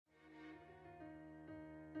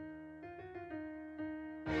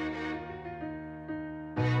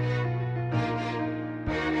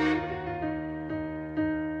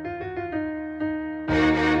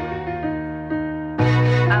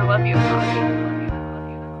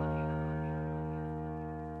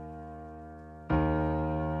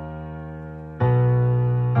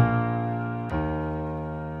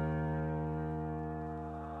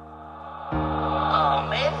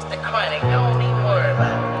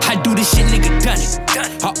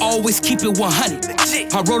done it. I always keep it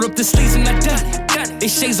 100. I rolled up the sleeves and I done it.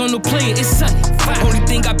 It's shades on the player, it's sunny. Only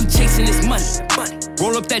thing I be chasing is money.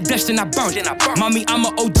 Roll up that Dutch, then I burn it. Mommy, I'm a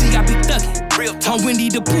OG, I be thuggin'. I'm Winnie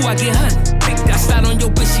the Pooh, I get honey. I slide on your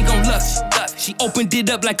bitch, she gon' love you. She opened it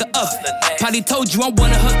up like a oven. Probably told you I'm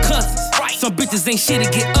one of her cousins. Some bitches ain't shit,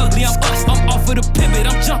 it get ugly. I'm off of the pivot,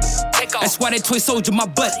 I'm jumping. That's why that toy soldier my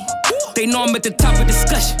buddy. They know I'm at the top of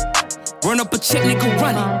discussion. Run up a check, nigga,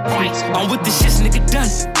 run it. I'm with the shits, nigga, done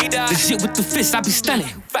it. The shit with the fist, I be stunning.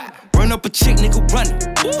 Run up a chick, nigga, run it.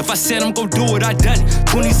 If I said I'm gon' do it, I done it.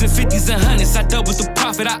 20s and 50s and 100s, I double the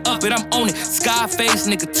profit, I up it, I'm on it. Scarface,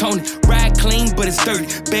 nigga, Tony. Ride clean, but it's dirty.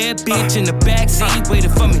 Bad bitch in the backseat, waiting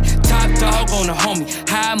for me. Top dog on the homie.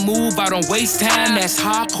 High move, I don't waste time, that's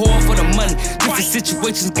hardcore for the money. Different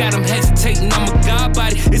situations got them hesitating. I'm a god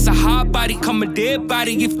body, it's a hard body, come a dead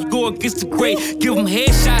body. If you go against the grade, give them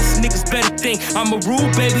headshots, niggas better think. I'm a rude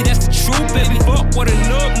baby, that's the truth, baby. Fuck what a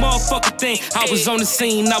nerd motherfucker thing. I was on the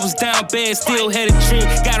scene, I was down bad, still had a dream.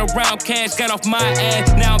 Got around cash, got off my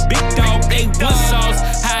ass. Now I'm big dog, A1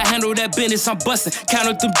 sauce. How I handle that business, I'm bustin'. Count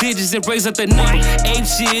up them digits and raise up the number. Ape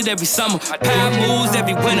shit every summer, power moves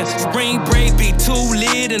every winter. Spring break be too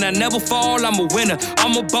lit and I never fall, I'm a winner.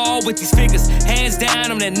 I'm a ball with these figures, hands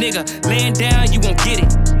down, I'm that nigga. Laying down, you won't get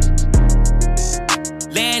it.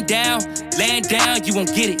 Laying down, you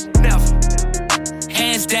won't get it. Never.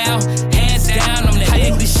 Hands down, I'm that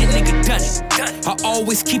nigga. This shit, nigga, done it. I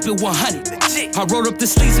always keep it 100. I rolled up the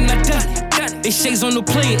sleeves and I done it. It's shades on the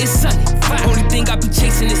player, it's sunny. Only thing I be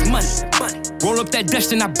chasing is money. Roll up that Dutch,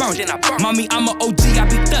 then I burn it. Mommy, I'm a OG, I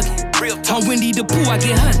be thuggin'. I'm Winnie the Pooh, I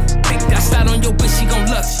get honey. I slide on your bitch, she gon'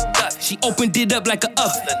 love you. She opened it up like a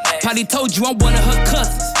oven. Probably told you I'm one of her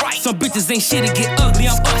cousins. Some bitches ain't shit, it get ugly.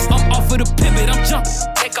 I'm off of the pivot, I'm jumping.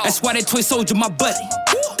 That's why that toy soldier my buddy.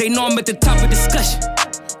 They know I'm at the top of discussion.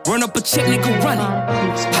 Run up a check, nigga, run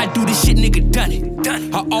it. I do this shit, nigga, done it.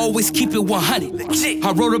 I always keep it 100.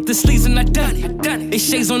 I rolled up the sleeves and I done it. It's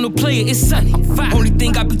shades on the player, it's sunny. Only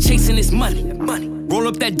thing I be chasing is money. Roll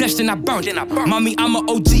up that Dutch, then I burn it. Mommy, I'm a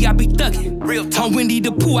OG, I be thuggin'. I'm Winnie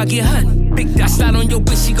the Pooh, I get honey. I slide on your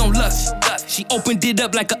bitch, she gon' love you. She opened it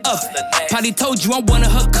up like a oven. Probably told you I'm one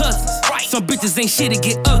of her cousins. Some bitches ain't shit, it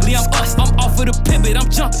get ugly. I'm off of the pivot, I'm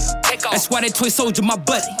jumping. That's why that toy soldier my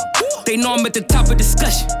buddy. They know I'm at the top of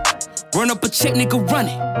discussion. Run up a check, nigga, run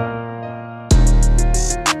it.